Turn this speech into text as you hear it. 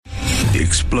The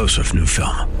explosive new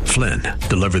film, Flynn,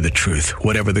 deliver the truth,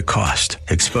 whatever the cost,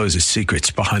 exposes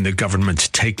secrets behind the government's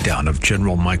takedown of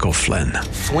General Michael Flynn.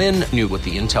 Flynn knew what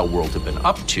the intel world had been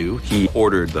up to. He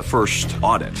ordered the first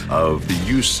audit of the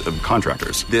use of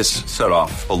contractors. This set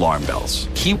off alarm bells.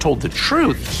 He told the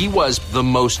truth. He was the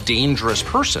most dangerous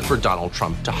person for Donald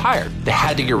Trump to hire. They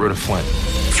had to get rid of Flynn.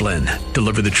 Flynn,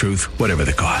 deliver the truth, whatever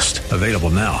the cost. Available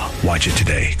now. Watch it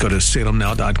today. Go to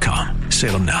salemnow.com.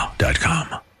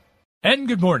 salemnow.com. And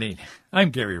good morning. I'm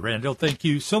Gary Randall. Thank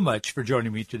you so much for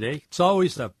joining me today. It's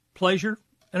always a pleasure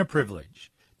and a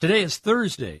privilege. Today is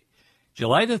Thursday,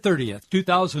 July the 30th,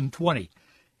 2020,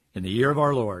 in the year of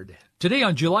our Lord. Today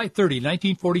on July 30,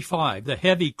 1945, the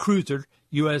heavy cruiser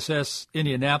USS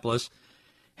Indianapolis,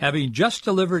 having just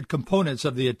delivered components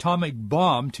of the atomic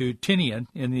bomb to Tinian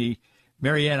in the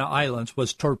Mariana Islands,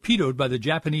 was torpedoed by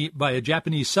a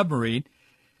Japanese submarine.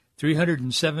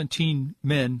 317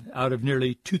 men out of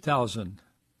nearly 2,000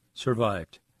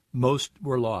 survived. Most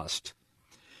were lost.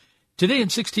 Today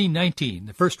in 1619,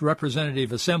 the first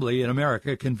representative assembly in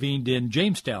America convened in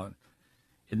Jamestown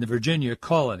in the Virginia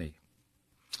colony.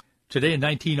 Today in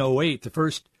 1908, the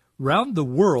first round the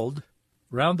world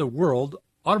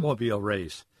automobile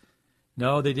race.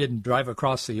 No, they didn't drive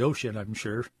across the ocean, I'm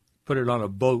sure. Put it on a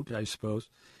boat, I suppose.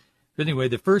 But anyway,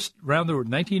 the first round the world,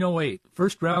 1908,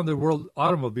 first round the world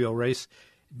automobile race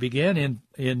began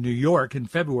in New York in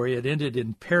February. It ended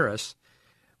in Paris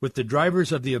with the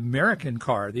drivers of the American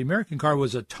car. The American car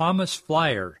was a Thomas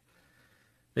Flyer.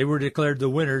 They were declared the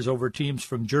winners over teams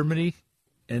from Germany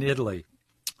and Italy.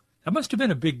 That must have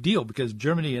been a big deal because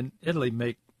Germany and Italy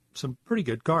make some pretty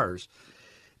good cars.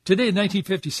 Today in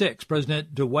 1956,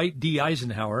 President Dwight D.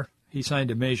 Eisenhower, he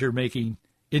signed a measure making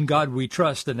 "In God We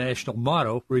Trust" the national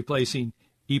motto, replacing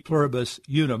 "E pluribus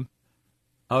unum,"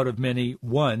 out of many,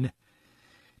 one.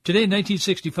 Today in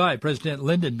 1965, President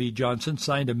Lyndon B. Johnson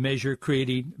signed a measure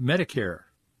creating Medicare,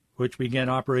 which began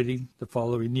operating the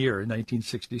following year in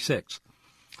 1966.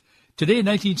 Today in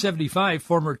 1975,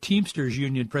 former Teamsters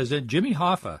Union President Jimmy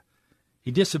Hoffa,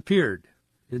 he disappeared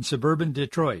in suburban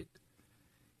Detroit.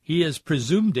 He is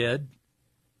presumed dead,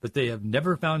 but they have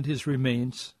never found his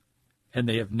remains, and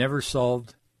they have never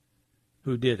solved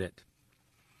who did it.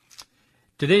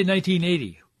 Today in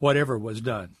 1980, whatever was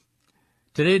done.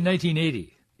 Today in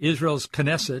 1980, Israel's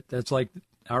Knesset, that's like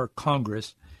our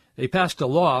Congress, they passed a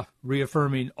law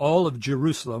reaffirming all of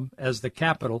Jerusalem as the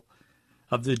capital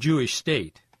of the Jewish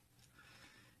state.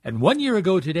 And 1 year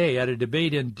ago today, at a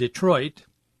debate in Detroit,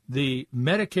 the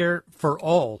Medicare for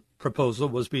All proposal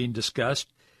was being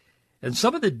discussed, and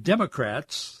some of the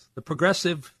Democrats, the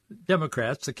progressive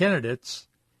Democrats, the candidates,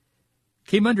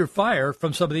 came under fire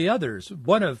from some of the others,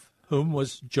 one of whom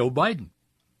was Joe Biden.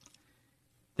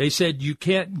 They said you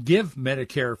can't give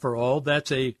Medicare for all.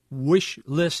 That's a wish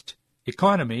list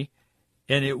economy,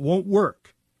 and it won't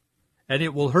work. And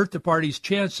it will hurt the party's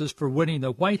chances for winning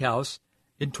the White House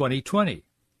in 2020.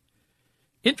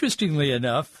 Interestingly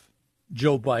enough,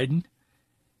 Joe Biden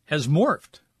has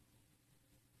morphed.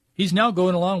 He's now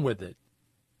going along with it.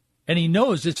 And he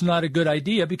knows it's not a good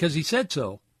idea because he said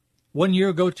so 1 year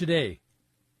ago today.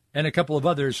 And a couple of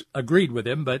others agreed with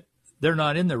him, but they're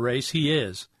not in the race. He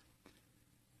is,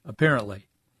 apparently.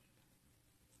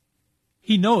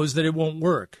 He knows that it won't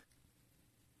work.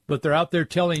 But they're out there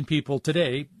telling people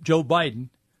today, Joe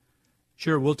Biden,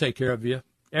 sure, we'll take care of you.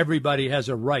 Everybody has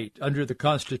a right under the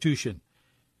Constitution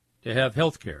to have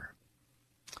health care.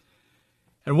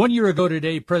 And 1 year ago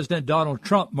today, President Donald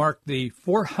Trump marked the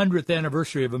 400th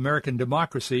anniversary of American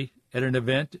democracy at an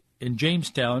event in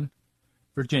Jamestown,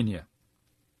 Virginia.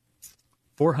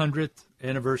 400th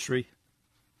anniversary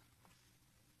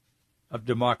of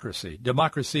democracy.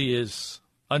 Democracy is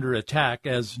under attack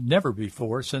as never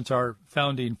before since our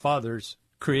founding fathers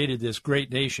created this great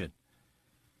nation.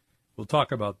 We'll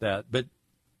talk about that. But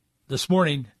this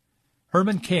morning,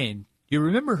 Herman Cain. You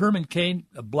remember Herman Cain,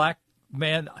 a black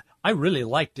man? I really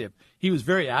liked him. He was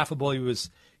very affable. He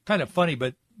was kind of funny,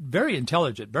 but very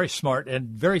intelligent, very smart, and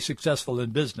very successful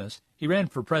in business. He ran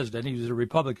for president. He was a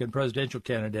Republican presidential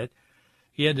candidate.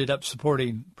 He ended up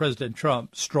supporting President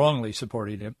Trump, strongly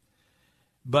supporting him.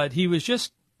 But he was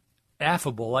just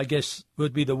affable, I guess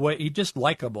would be the way. He just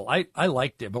likable. I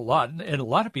liked him a lot, and a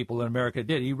lot of people in America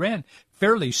did. He ran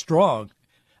fairly strong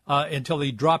until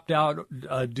he dropped out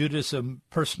due to some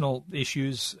personal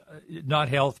issues, not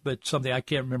health, but something. I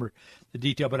can't remember the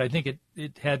detail, but I think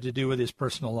it had to do with his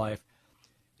personal life.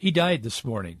 He died this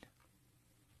morning,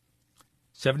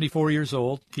 74 years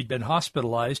old. He'd been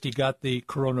hospitalized. He got the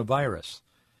coronavirus.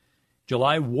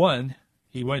 July 1,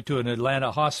 he went to an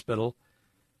Atlanta hospital.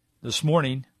 This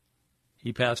morning,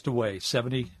 he passed away,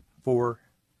 74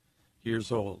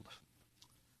 years old.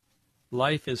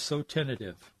 Life is so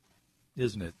tentative,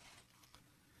 isn't it?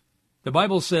 The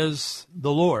Bible says,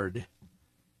 "The Lord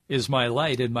is my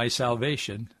light and my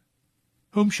salvation.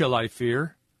 Whom shall I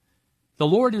fear? The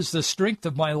Lord is the strength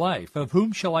of my life. Of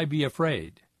whom shall I be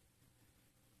afraid?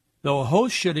 Though a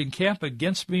host should encamp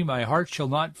against me, my heart shall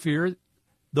not fear.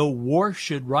 Though war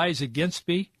should rise against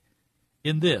me,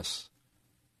 in this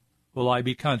will I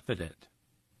be confident."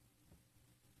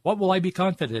 What will I be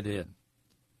confident in?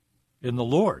 In the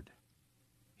Lord.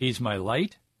 He's my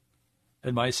light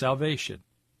and my salvation.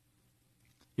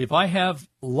 If I have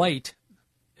light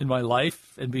in my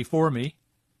life and before me,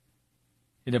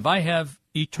 and if I have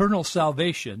eternal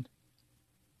salvation,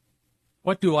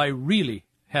 what do I really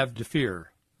have to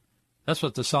fear? That's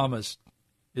what the psalmist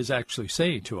is actually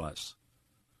saying to us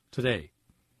today.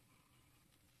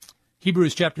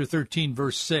 Hebrews chapter 13,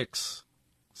 verse 6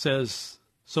 says,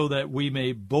 "So that we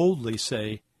may boldly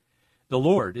say, the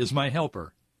Lord is my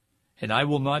helper, and I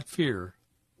will not fear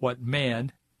what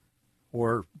man,"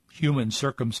 or human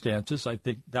circumstances, I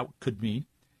think that could mean,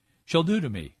 "shall do to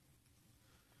me."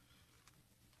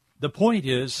 The point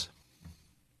is,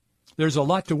 there's a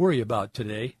lot to worry about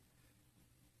today,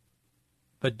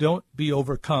 but don't be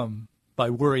overcome by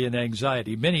worry and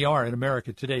anxiety. Many are in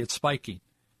America today. It's spiking.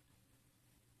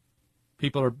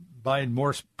 People are buying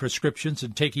more prescriptions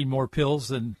and taking more pills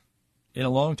than in a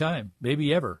long time,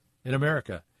 maybe ever, in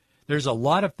America. There's a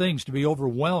lot of things to be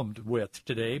overwhelmed with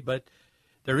today, but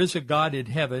there is a God in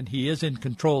heaven. He is in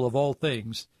control of all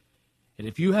things. And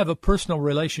if you have a personal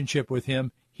relationship with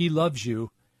him, he loves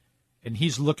you, and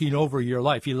he's looking over your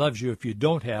life. He loves you if you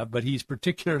don't have, but he's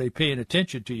particularly paying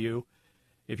attention to you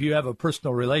if you have a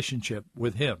personal relationship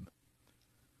with him.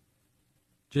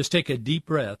 Just take a deep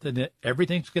breath, and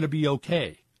everything's going to be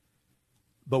okay.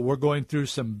 But we're going through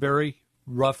some very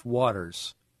rough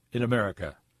waters in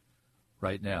America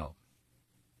right now.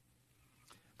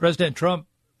 President Trump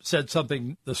said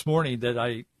something this morning that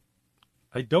I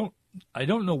don't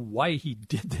know why he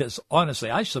did this. Honestly,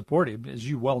 I support him, as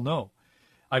you well know.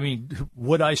 I mean,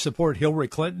 would I support Hillary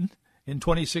Clinton in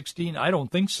 2016? I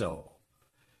don't think so.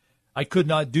 I could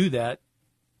not do that,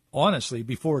 honestly,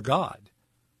 before God.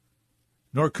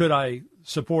 Nor could I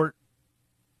support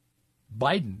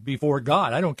Biden before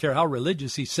God. I don't care how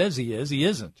religious he says he is. He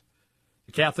isn't.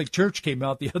 The Catholic Church came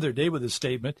out the other day with a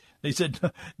statement. They said,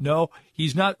 no,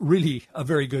 he's not really a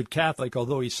very good Catholic,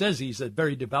 although he says he's a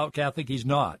very devout Catholic. He's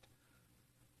not.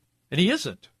 And he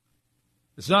isn't.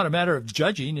 It's not a matter of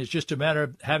judging. It's just a matter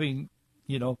of having,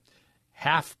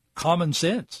 half common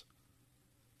sense.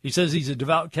 He says he's a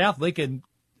devout Catholic and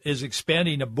is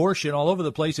expanding abortion all over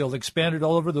the place. He'll expand it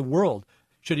all over the world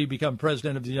should he become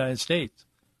president of the United States.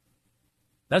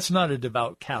 That's not a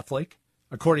devout Catholic,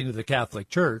 according to the Catholic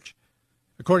Church.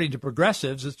 According to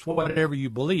progressives, it's whatever you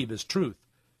believe is truth.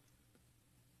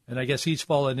 And I guess he's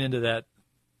fallen into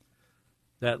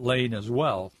that lane as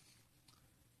well.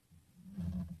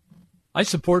 I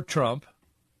support Trump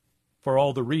for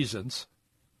all the reasons.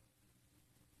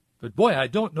 But boy, I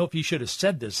don't know if he should have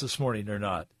said this morning or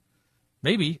not.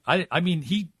 Maybe. I mean,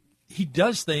 he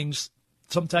does things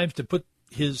sometimes to put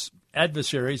his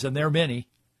adversaries, and there are many,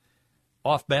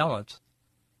 off balance.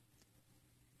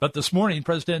 But this morning,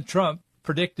 President Trump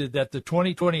predicted that the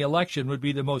 2020 election would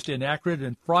be the most inaccurate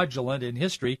and fraudulent in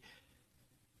history.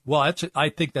 Well, I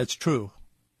think that's true,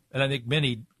 and I think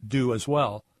many do as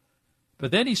well. But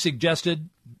then he suggested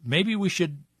maybe we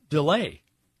should delay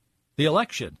the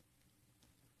election,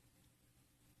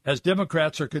 as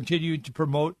Democrats are continuing to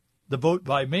promote the vote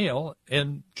by mail,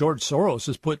 and George Soros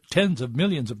has put tens of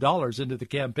millions of dollars into the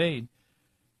campaign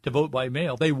to vote by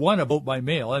mail. They want to vote by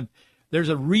mail, and there's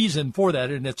a reason for that,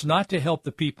 and it's not to help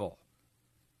the people.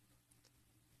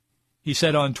 He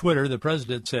said on Twitter, the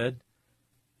president said,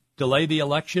 delay the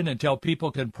election until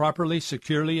people can properly,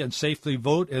 securely, and safely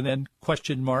vote, and then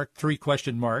three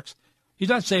question marks. He's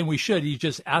not saying we should. He's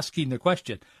just asking the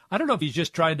question. I don't know if he's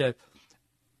just trying to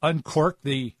uncork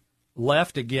the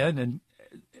left again and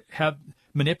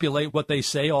manipulate what they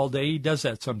say all day. He does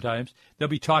that sometimes. They'll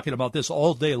be talking about this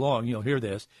all day long. You'll hear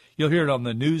this. You'll hear it on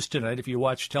the news tonight if you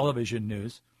watch television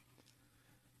news.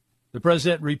 The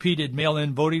president repeated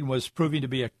mail-in voting was proving to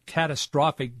be a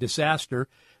catastrophic disaster.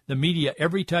 The media,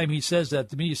 every time he says that,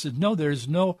 the media says, no, there's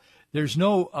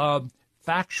no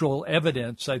factual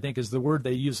evidence, I think is the word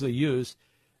they usually use,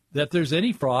 that there's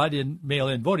any fraud in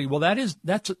mail-in voting. Well,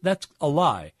 that's a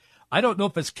lie. I don't know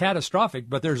if it's catastrophic,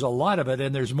 but there's a lot of it,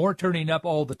 and there's more turning up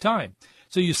all the time.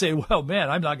 So you say, well, man,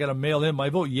 I'm not going to mail in my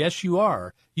vote. Yes, you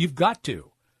are. You've got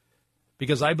to.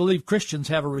 Because I believe Christians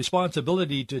have a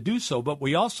responsibility to do so, but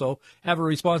we also have a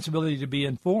responsibility to be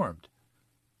informed.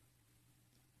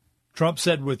 Trump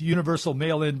said with universal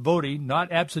mail-in voting,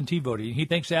 not absentee voting. He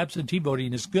thinks absentee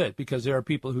voting is good because there are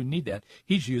people who need that.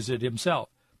 He's used it himself.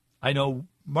 I know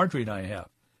Marjorie and I have.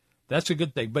 That's a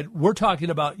good thing. But we're talking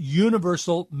about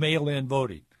universal mail-in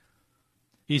voting.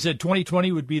 He said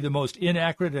 2020 would be the most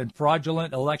inaccurate and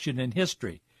fraudulent election in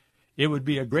history. It would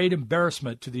be a great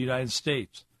embarrassment to the United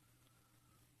States.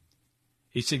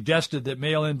 He suggested that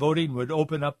mail-in voting would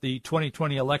open up the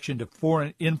 2020 election to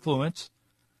foreign influence.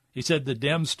 He said the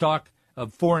Dems talk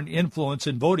of foreign influence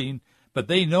in voting, but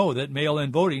they know that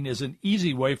mail-in voting is an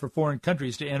easy way for foreign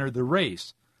countries to enter the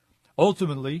race.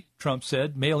 Ultimately, Trump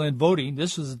said, mail-in voting,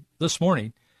 this was this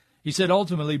morning, he said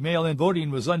ultimately mail-in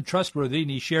voting was untrustworthy,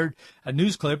 and he shared a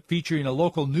news clip featuring a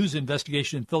local news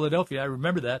investigation in Philadelphia. I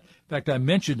remember that. In fact, I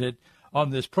mentioned it on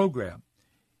this program.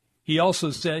 He also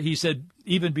said,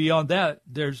 even beyond that,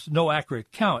 there's no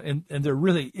accurate count, and there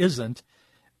really isn't.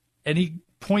 And he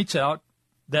points out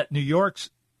that New York's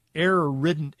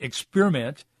error-ridden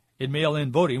experiment in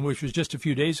mail-in voting, which was just a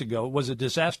few days ago, was a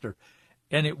disaster.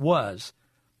 And it was.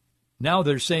 Now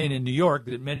they're saying in New York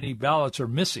that many ballots are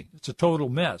missing. It's a total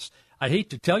mess. I hate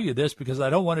to tell you this because I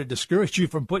don't want to discourage you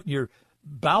from putting your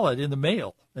ballot in the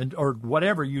mail or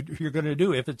whatever you're going to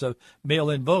do if it's a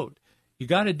mail-in vote. You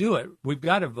got to do it. We've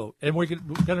got to vote. And we're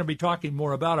going to be talking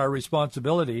more about our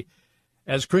responsibility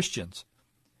as Christians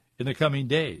in the coming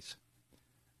days.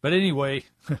 But anyway,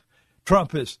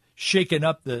 Trump has shaken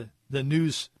up the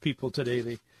news people today.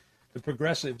 The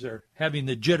progressives are having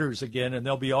the jitters again, and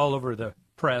they'll be all over the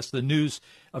press. The news,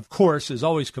 of course, is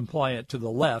always compliant to the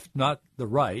left, not the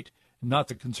right, not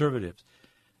the conservatives.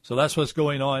 So that's what's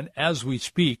going on as we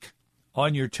speak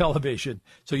on your television.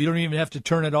 So you don't even have to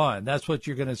turn it on. That's what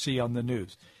you're going to see on the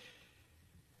news.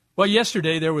 Well,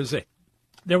 yesterday there was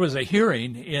a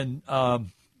hearing in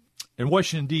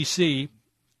Washington, D.C.,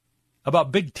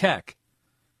 about big tech.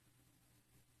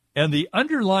 And the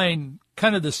underlying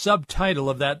kind of the subtitle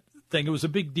of that thing, it was a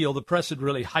big deal. The press had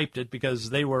really hyped it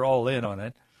because they were all in on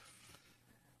it.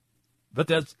 But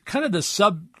that's kind of the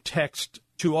subtext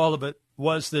to all of it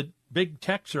was that big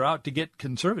techs are out to get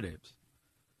conservatives.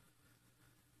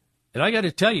 And I got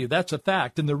to tell you, that's a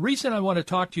fact. And the reason I want to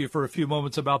talk to you for a few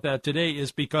moments about that today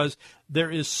is because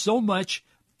there is so much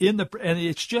and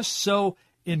it's just so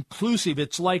inclusive.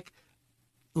 It's like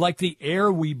the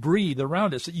air we breathe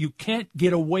around us. You can't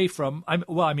get away from,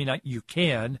 you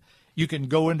can. You can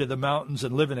go into the mountains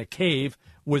and live in a cave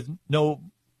with no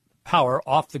power,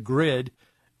 off the grid.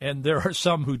 And there are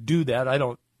some who do that. I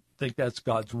don't think that's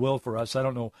God's will for us. I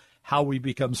don't know how we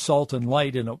become salt and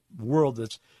light in a world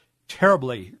that's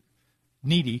terribly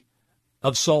needy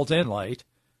of salt and light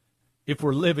if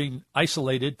we're living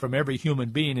isolated from every human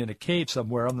being in a cave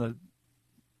somewhere on the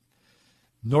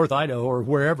North Idaho or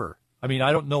wherever. I mean,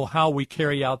 I don't know how we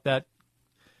carry out that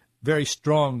very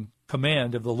strong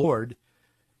command of the Lord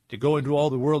to go into all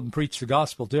the world and preach the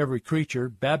gospel to every creature,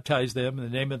 baptize them in the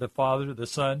name of the Father, the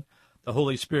Son, the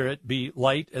Holy Spirit, be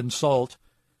light and salt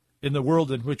in the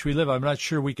world in which we live. I'm not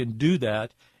sure we can do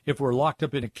that if we're locked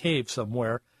up in a cave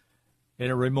somewhere in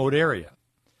a remote area.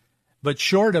 But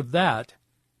short of that,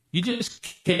 you just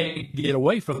can't get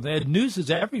away from that. News is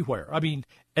everywhere. I mean,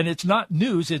 and it's not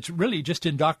news, it's really just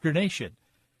indoctrination.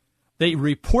 They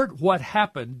report what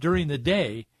happened during the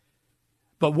day,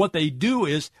 but what they do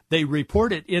is they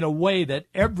report it in a way that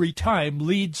every time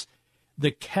leads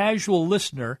the casual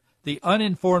listener, the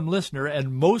uninformed listener,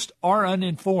 and most are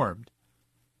uninformed.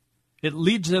 It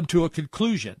leads them to a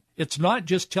conclusion. It's not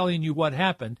just telling you what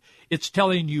happened. It's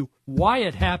telling you why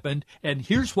it happened, and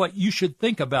here's what you should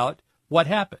think about what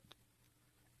happened.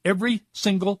 Every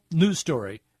single news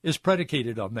story is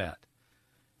predicated on that.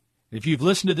 If you've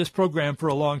listened to this program for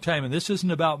a long time, and this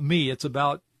isn't about me, it's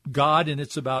about God, and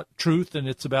it's about truth, and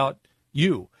it's about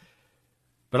you.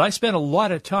 But I spent a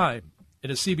lot of time in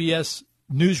a CBS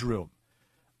newsroom.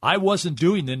 I wasn't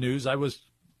doing the news. I was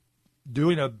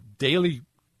doing a daily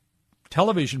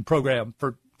television program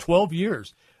for 12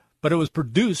 years, but it was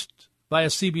produced by a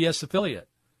CBS affiliate,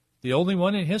 the only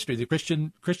one in history, the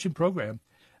Christian program.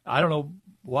 I don't know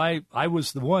why I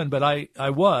was the one, but I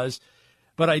was.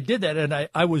 But I did that, and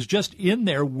I was just in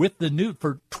there with the news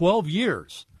for 12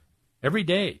 years. Every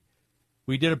day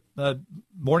we did a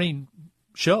morning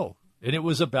show, and it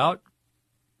was about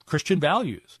Christian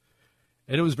values.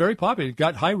 And it was very popular. It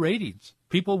got high ratings.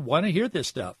 People want to hear this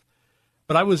stuff.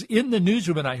 But I was in the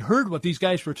newsroom, and I heard what these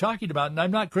guys were talking about, and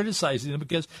I'm not criticizing them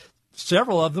because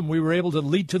several of them we were able to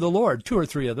lead to the Lord, 2 or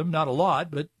 3 of them, not a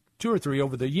lot, but 2 or 3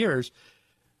 over the years.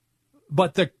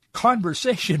 But the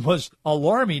conversation was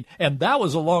alarming, and that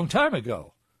was a long time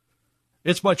ago.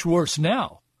 It's much worse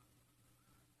now.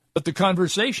 But the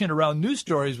conversation around news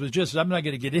stories was just, I'm not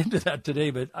going to get into that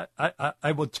today, but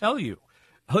I will tell you,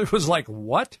 it was like,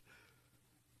 what?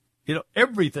 You know,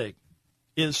 everything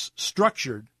is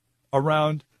structured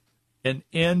around an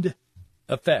end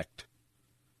effect.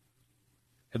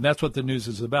 And that's what the news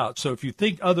is about. So if you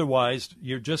think otherwise,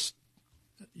 you're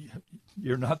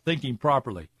not thinking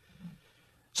properly.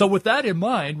 So with that in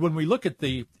mind, when we look at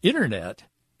the internet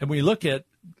and we look at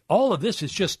all of this,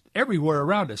 is just everywhere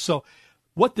around us. So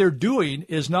what they're doing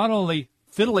is not only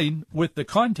fiddling with the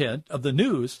content of the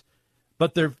news,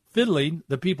 but they're fiddling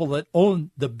the people that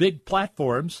own the big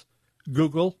platforms,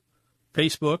 Google,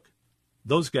 Facebook,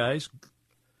 those guys.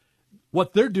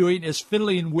 What they're doing is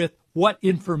fiddling with what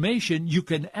information you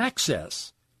can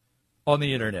access on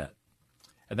the internet.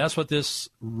 And that's what this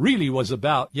really was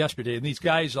about yesterday. And these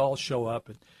guys all show up.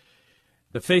 And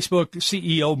the Facebook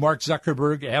CEO, Mark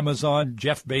Zuckerberg, Amazon,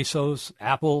 Jeff Bezos,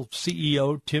 Apple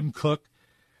CEO, Tim Cook,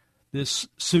 this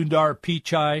Sundar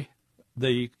Pichai,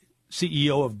 the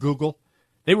CEO of Google,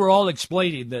 they were all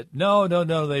explaining that no,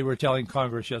 they were telling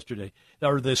Congress yesterday,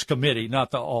 or this committee,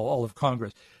 not all of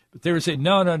Congress. But they were saying,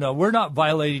 no, we're not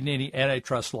violating any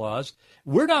antitrust laws.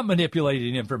 We're not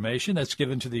manipulating information that's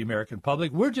given to the American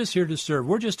public. We're just here to serve.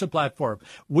 We're just a platform.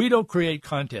 We don't create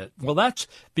content. Well, that's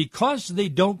because they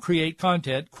don't create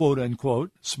content, quote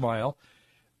unquote, smile.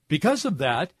 Because of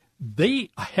that,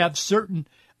 they have certain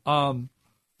kind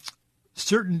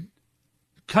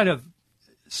of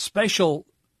special,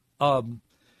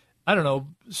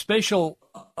 special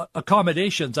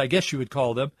accommodations, I guess you would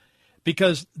call them,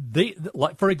 because they,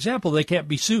 for example, they can't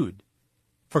be sued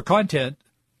for content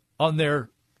on their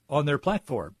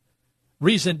platform.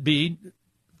 Reason being,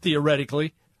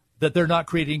 theoretically, that they're not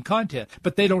creating content,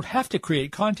 but they don't have to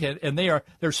create content, and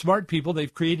they're smart people.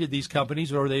 They've created these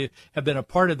companies, or they have been a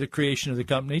part of the creation of the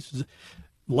companies,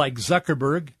 like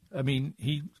Zuckerberg. I mean,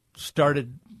 he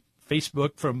started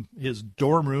Facebook from his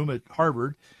dorm room at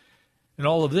Harvard and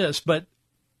all of this, but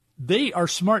they are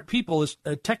smart people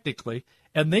technically,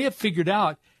 and they have figured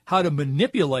out how to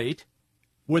manipulate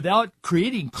without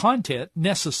creating content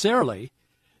necessarily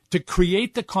to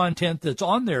create the content that's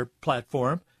on their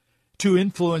platform to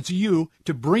influence you,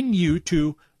 to bring you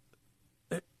to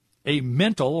a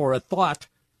mental or a thought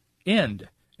end.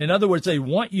 In other words, they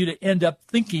want you to end up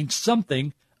thinking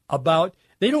something about,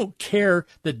 they don't care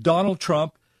that Donald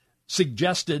Trump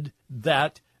suggested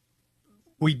that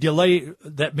we delay,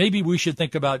 that maybe we should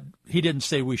think about, he didn't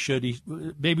say we should,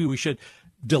 maybe we should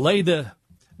delay the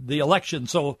election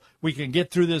so we can get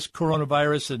through this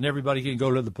coronavirus and everybody can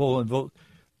go to the poll and vote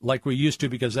like we used to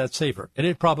because that's safer. And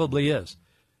it probably is.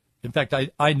 In fact,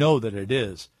 I know that it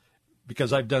is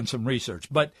because I've done some research.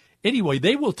 But anyway,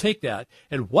 they will take that,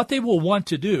 and what they will want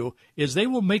to do is they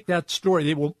will make that story,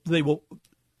 they will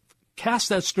cast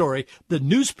that story, the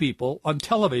news people on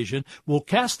television will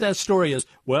cast that story as,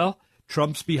 well,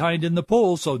 Trump's behind in the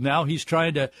polls, so now he's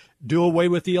trying to do away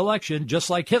with the election just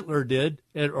like Hitler did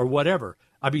or whatever.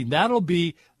 I mean, that'll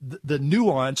be the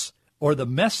nuance or the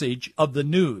message of the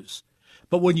news.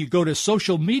 But when you go to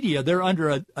social media, they're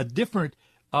under a different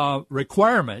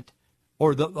requirement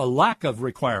or a lack of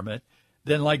requirement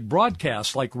than like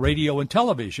broadcasts, like radio and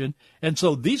television. And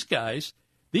so these guys,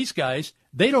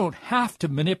 they don't have to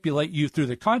manipulate you through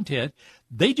the content.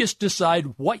 They just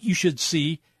decide what you should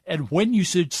see and when you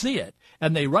should see it.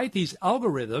 And they write these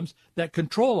algorithms that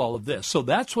control all of this. So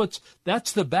that's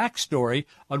the backstory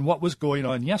on what was going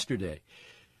on yesterday.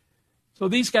 So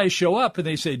these guys show up and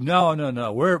they say, no,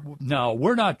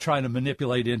 we're not trying to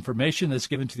manipulate information that's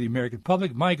given to the American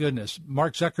public. My goodness,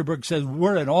 Mark Zuckerberg says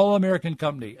we're an all-American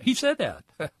company. He said that.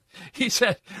 He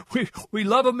said, we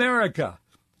love America.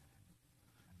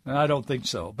 I don't think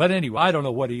so. But anyway, I don't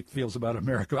know what he feels about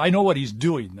America. I know what he's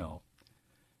doing, though.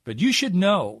 But you should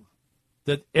know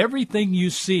that everything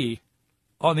you see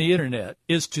on the internet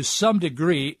is to some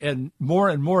degree, and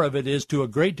more of it is to a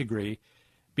great degree,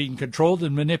 being controlled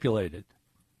and manipulated.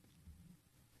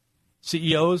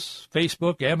 CEOs,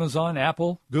 Facebook, Amazon,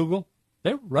 Apple, Google,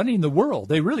 they're running the world.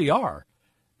 They really are.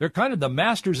 They're kind of the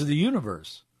masters of the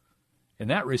universe in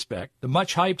that respect. The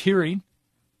much-hyped hearing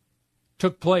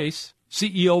took place.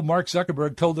 CEO Mark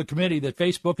Zuckerberg told the committee that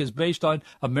Facebook is based on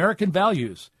American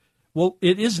values. Well,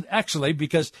 it isn't actually,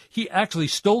 because he actually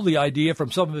stole the idea from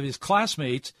some of his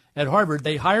classmates at Harvard.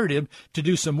 They hired him to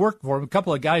do some work for him. A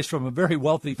couple of guys from a very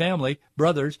wealthy family,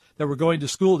 brothers, that were going to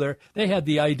school there. They had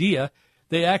the idea.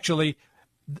 They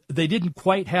didn't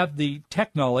quite have the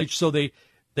tech knowledge, so they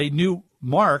knew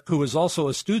Mark, who was also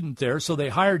a student there, so they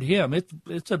hired him.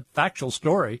 It's a factual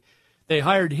story. They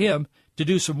hired him to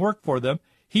do some work for them.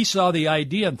 He saw the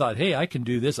idea and thought, hey, I can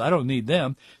do this. I don't need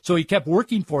them. So he kept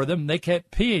working for them. They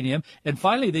kept paying him. And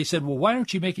finally they said, well, why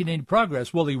aren't you making any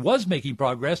progress? Well, he was making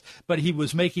progress, but he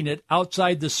was making it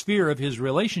outside the sphere of his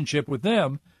relationship with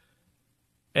them.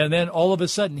 And then all of a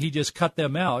sudden he just cut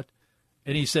them out.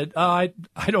 And he said, I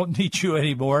don't need you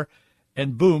anymore.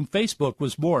 And boom, Facebook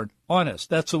was born. Honest,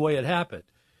 that's the way it happened.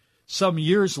 Some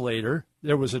years later,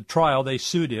 there was a trial. They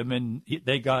sued him, and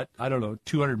they got, I don't know,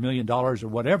 $200 million or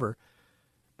whatever.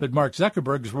 But Mark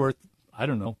Zuckerberg's worth, I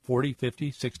don't know, 40,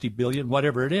 50, 60 billion,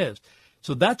 whatever it is.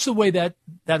 So that's the way that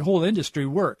whole industry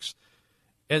works.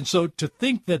 And so to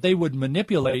think that they would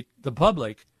manipulate the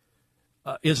public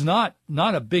is not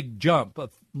a big jump, a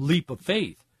leap of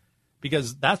faith,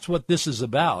 because that's what this is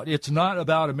about. It's not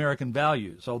about American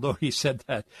values, although he said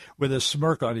that with a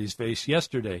smirk on his face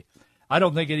yesterday. I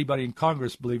don't think anybody in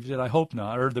Congress believes it. I hope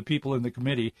not, or the people in the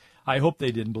committee. I hope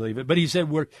they didn't believe it. But he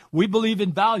said, we believe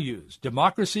in values,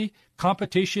 democracy,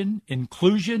 competition,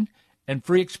 inclusion, and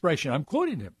free expression. I'm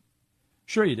quoting him.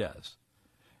 Sure he does.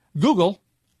 Google,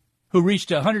 who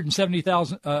reached a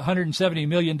 $170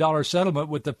 million settlement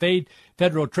with the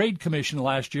Federal Trade Commission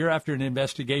last year after an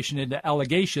investigation into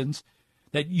allegations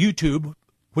that YouTube,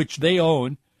 which they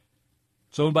own,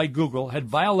 it's owned by Google, had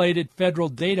violated federal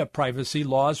data privacy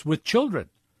laws with children.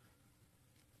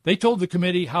 They told the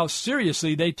committee how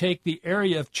seriously they take the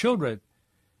area of children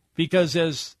because,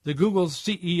 as the Google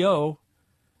CEO,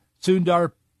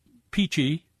 Sundar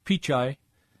Pichai,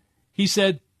 he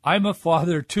said, I'm a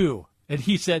father too. And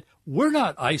he said, we're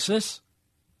not ISIS.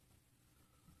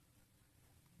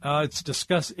 It's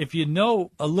disgusting. If you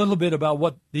know a little bit about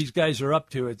what these guys are up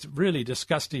to, it's really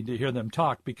disgusting to hear them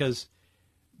talk, because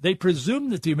they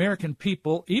presume that the American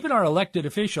people, even our elected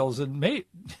officials, and I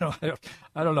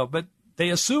don't know, but they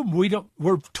assume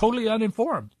we're totally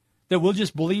uninformed, that we'll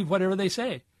just believe whatever they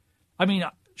say. I mean,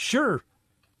 sure,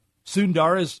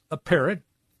 Sundar is a parent.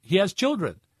 He has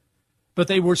children. But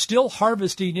they were still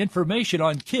harvesting information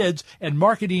on kids and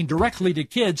marketing directly to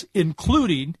kids,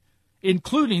 including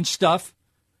stuff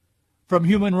from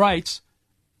Human Rights,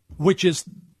 which is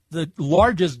the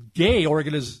largest gay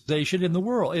organization in the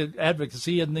world, in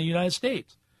advocacy in the United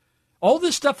States. All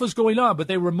this stuff was going on, but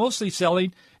they were mostly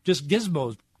selling just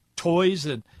gizmos, toys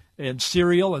and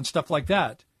cereal and stuff like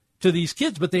that to these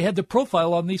kids. But they had the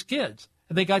profile on these kids,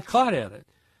 and they got caught at it.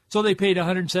 So they paid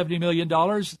 $170 million.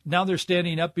 Now they're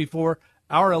standing up before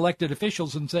our elected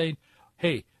officials and saying,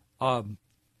 hey, I'm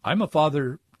a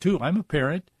father too. I'm a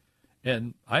parent,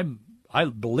 and I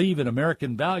believe in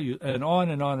American values, and on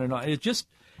and on and on.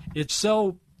 It's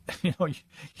so, you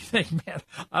think, man,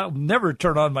 I'll never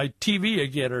turn on my TV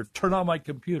again or turn on my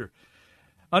computer.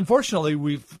 Unfortunately,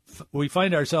 we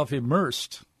find ourselves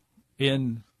immersed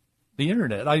in the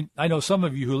Internet. I know some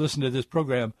of you who listen to this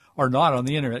program are not on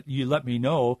the Internet. You let me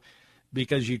know,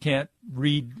 because you can't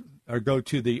read or go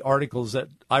to the articles that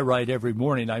I write every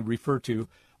morning. I refer to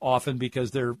often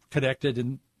because they're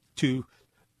connected to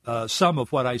some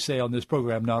of what I say on this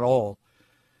program, not all.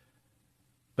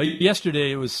 But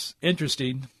yesterday it was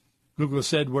interesting. Google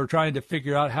said, we're trying to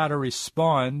figure out how to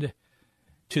respond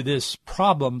to this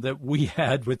problem that we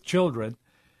had with children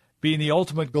being the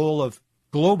ultimate goal of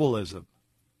globalism.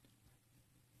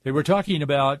 They were talking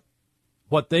about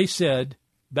what they said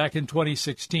back in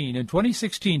 2016. In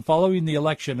 2016, following the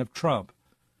election of Trump,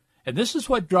 and this is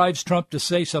what drives Trump to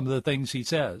say some of the things he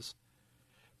says.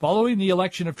 Following the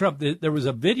election of Trump, there was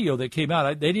a video that came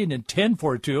out. They didn't intend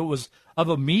for it to. It was of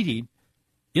a meeting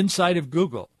inside of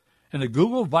Google. And the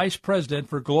Google vice president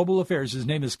for global affairs, his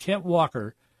name is Kent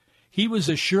Walker, he was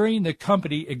assuring the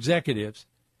company executives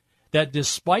that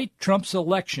despite Trump's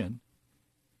election,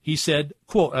 he said,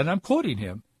 quote, and I'm quoting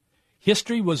him,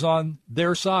 history was on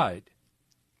their side,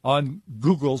 on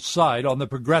Google's side, on the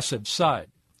progressive side.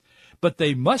 But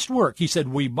they must work, he said,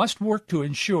 we must work to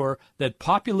ensure that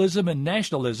populism and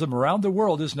nationalism around the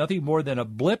world is nothing more than a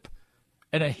blip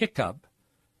and a hiccup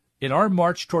in our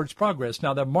march towards progress.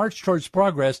 Now, the march towards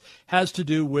progress has to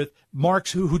do with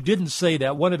Marx, who didn't say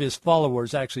that. One of his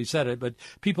followers actually said it, but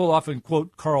people often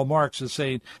quote Karl Marx as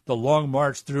saying the long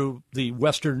march through the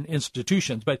Western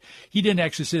institutions. But he didn't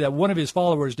actually say that. One of his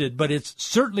followers did. But it's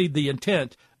certainly the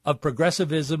intent of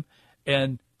progressivism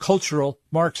and cultural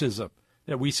Marxism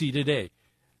that we see today.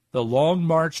 The long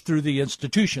march through the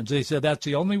institutions. They said that's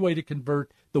the only way to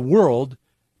convert the world,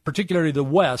 particularly the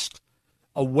West,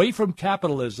 away from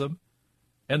capitalism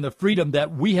and the freedom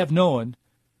that we have known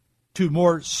to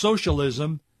more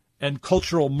socialism and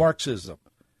cultural Marxism.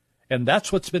 And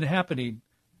that's what's been happening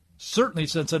certainly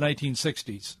since the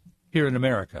 1960s here in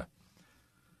America.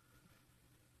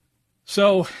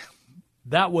 So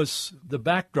that was the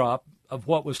backdrop of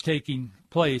what was taking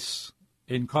place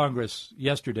in Congress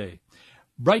yesterday.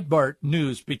 Breitbart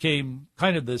News became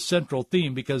kind of the central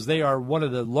theme because they are one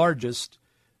of the largest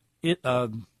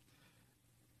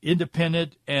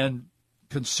independent and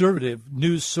conservative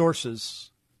news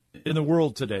sources in the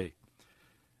world today.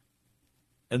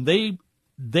 And they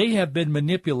have been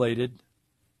manipulated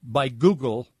by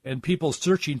Google and people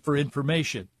searching for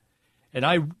information. And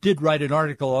I did write an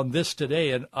article on this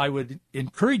today, and I would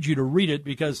encourage you to read it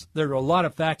because there are a lot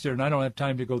of facts there, and I don't have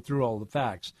time to go through all the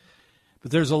facts.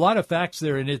 But there's a lot of facts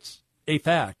there, and it's a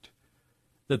fact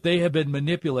that they have been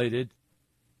manipulated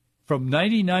from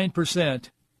 99%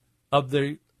 of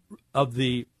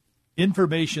the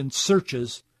information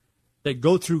searches that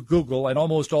go through Google, and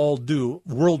almost all do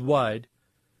worldwide.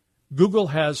 Google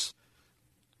has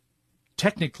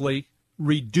technically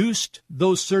reduced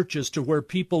those searches to where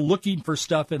people looking for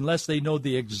stuff, unless they know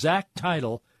the exact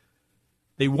title,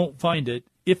 they won't find it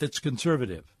if it's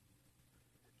conservative.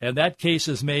 And that case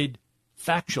is made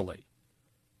factually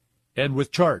and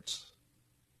with charts.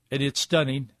 And it's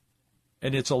stunning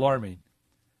and it's alarming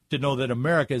to know that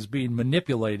America is being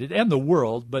manipulated, and the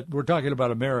world, but we're talking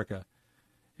about America,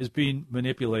 is being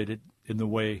manipulated in the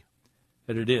way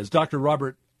that it is. Dr.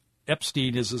 Robert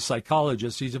Epstein is a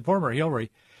psychologist. He's a former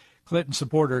Hillary Clinton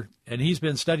supporter, and he's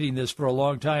been studying this for a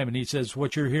long time, and he says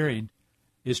what you're hearing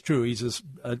is true. He's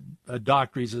a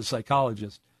doctor. He's a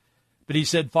psychologist. But he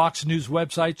said Fox News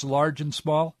websites, large and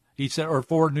small, he said, or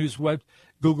 4 News web,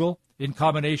 Google, in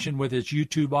combination with its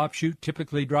YouTube offshoot,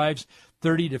 typically drives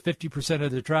 30 to 50%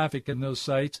 of the traffic in those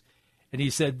sites. And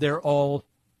he said they're all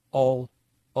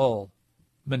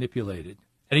manipulated.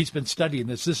 And he's been studying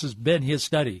this. This has been his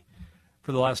study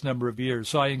for the last number of years.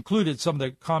 So I included some of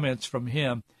the comments from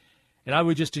him. And I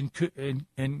would just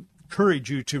encourage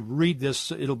you to read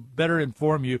this. It'll better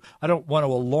inform you. I don't want to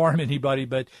alarm anybody,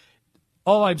 but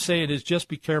all I'm saying is just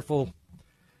be careful,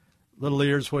 little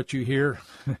ears, what you hear.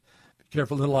 Be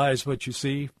careful, little eyes, what you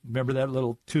see. Remember that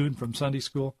little tune from Sunday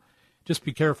school? Just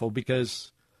be careful,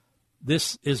 because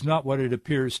this is not what it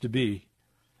appears to be.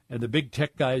 And the big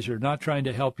tech guys are not trying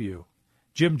to help you.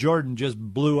 Jim Jordan just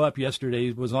blew up yesterday.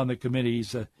 He was on the committee.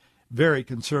 He's a very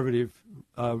conservative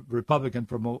Republican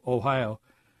from Ohio.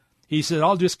 He said,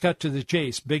 I'll just cut to the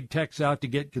chase. Big tech's out to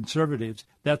get conservatives.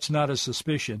 That's not a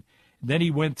suspicion. Then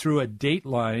he went through a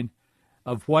dateline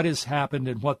of what has happened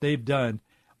and what they've done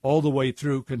all the way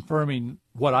through, confirming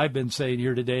what I've been saying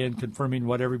here today and confirming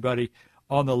what everybody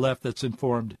on the left that's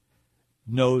informed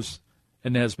knows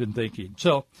and has been thinking.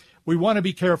 So we want to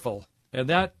be careful, and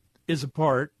that is a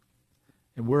part,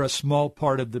 and we're a small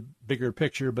part of the bigger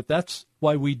picture, but that's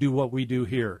why we do what we do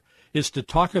here, is to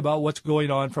talk about what's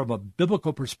going on from a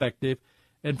biblical perspective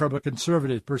and from a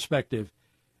conservative perspective,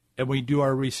 and we do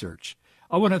our research.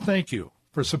 I want to thank you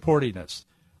for supporting us.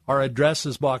 Our address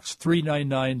is Box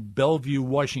 399, Bellevue,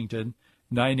 Washington,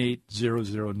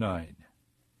 98009.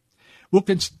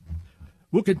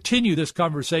 We'll continue this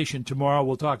conversation tomorrow.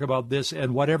 We'll talk about this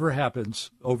and whatever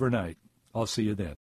happens overnight. I'll see you then.